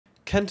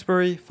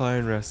Canterbury Fire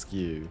and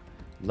Rescue.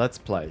 Let's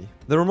play.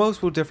 There are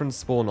multiple different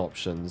spawn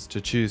options to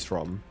choose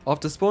from.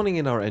 After spawning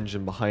in our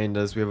engine behind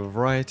us, we have a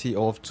variety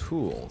of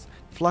tools.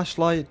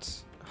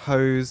 Flashlight,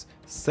 hose,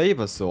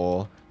 saber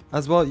saw.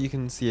 As well, you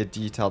can see a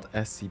detailed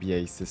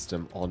SCBA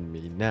system on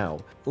me now.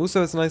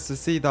 Also, it's nice to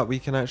see that we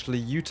can actually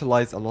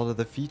utilize a lot of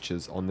the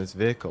features on this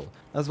vehicle,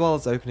 as well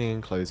as opening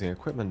and closing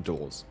equipment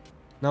doors.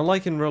 Now,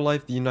 like in real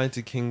life, the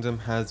United Kingdom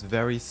has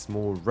very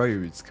small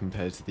roads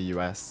compared to the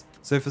US.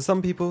 So for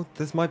some people,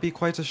 this might be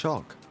quite a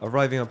shock.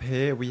 Arriving up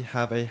here, we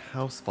have a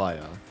house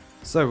fire.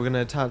 So we're going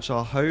to attach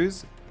our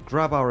hose,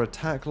 grab our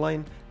attack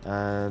line,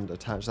 and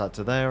attach that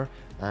to there.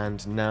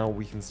 And now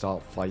we can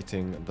start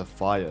fighting the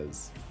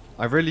fires.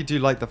 I really do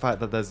like the fact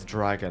that there's a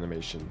drag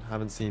animation.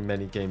 Haven't seen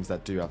many games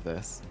that do have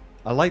this.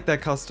 I like their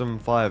custom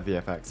fire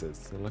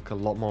VFXs. They look a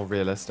lot more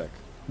realistic.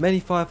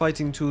 Many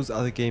firefighting tools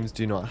other games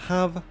do not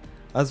have,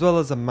 as well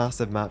as a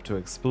massive map to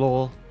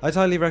explore. I'd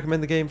highly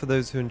recommend the game for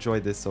those who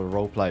enjoy this sort of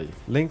roleplay.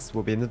 Links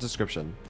will be in the description.